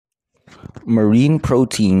Marine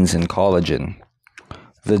proteins and collagen.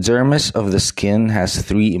 The dermis of the skin has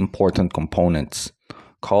three important components: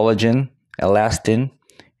 collagen, elastin,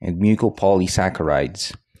 and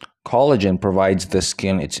mucopolysaccharides. Collagen provides the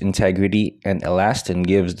skin its integrity, and elastin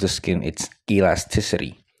gives the skin its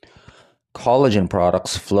elasticity. Collagen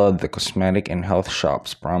products flood the cosmetic and health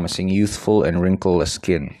shops, promising youthful and wrinkleless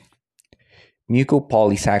skin.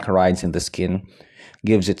 Mucopolysaccharides in the skin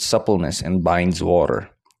gives it suppleness and binds water.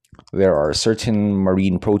 There are certain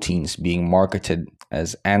marine proteins being marketed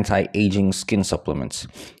as anti-aging skin supplements.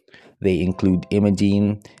 They include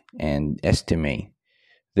imidine and estime.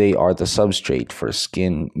 They are the substrate for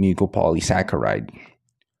skin mucopolysaccharide.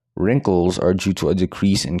 Wrinkles are due to a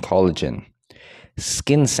decrease in collagen.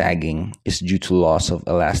 Skin sagging is due to loss of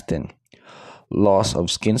elastin. Loss of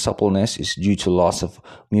skin suppleness is due to loss of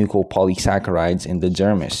mucopolysaccharides in the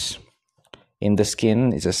dermis. In the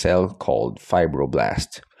skin is a cell called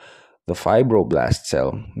fibroblast. The fibroblast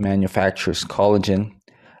cell manufactures collagen,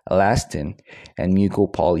 elastin, and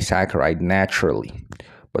mucopolysaccharide naturally,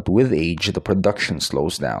 but with age the production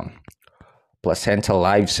slows down. Placenta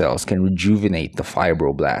live cells can rejuvenate the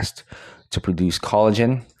fibroblast to produce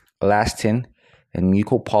collagen, elastin, and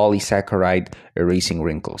mucopolysaccharide, erasing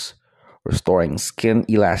wrinkles, restoring skin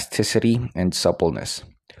elasticity and suppleness.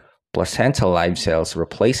 Placenta live cells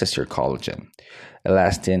replaces your collagen,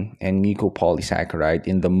 elastin, and mucopolysaccharide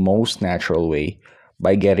in the most natural way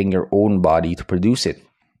by getting your own body to produce it.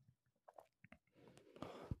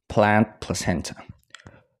 Plant placenta.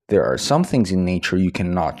 There are some things in nature you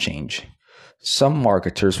cannot change. Some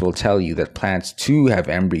marketers will tell you that plants too have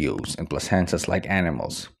embryos and placentas like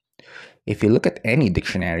animals. If you look at any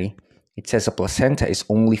dictionary, it says a placenta is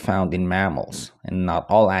only found in mammals and not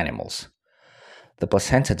all animals. The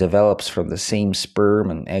placenta develops from the same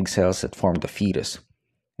sperm and egg cells that form the fetus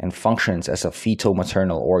and functions as a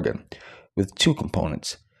fetal-maternal organ with two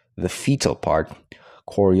components: the fetal part,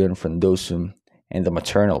 chorion frondosum, and the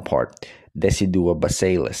maternal part, decidua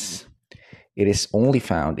basalis. It is only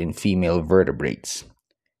found in female vertebrates.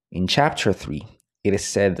 In Chapter 3, it is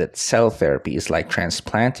said that cell therapy is like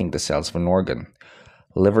transplanting the cells of an organ.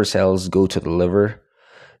 Liver cells go to the liver,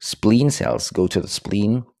 spleen cells go to the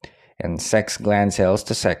spleen, and sex gland cells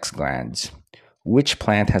to sex glands. Which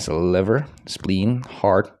plant has a liver, spleen,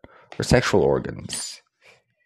 heart, or sexual organs?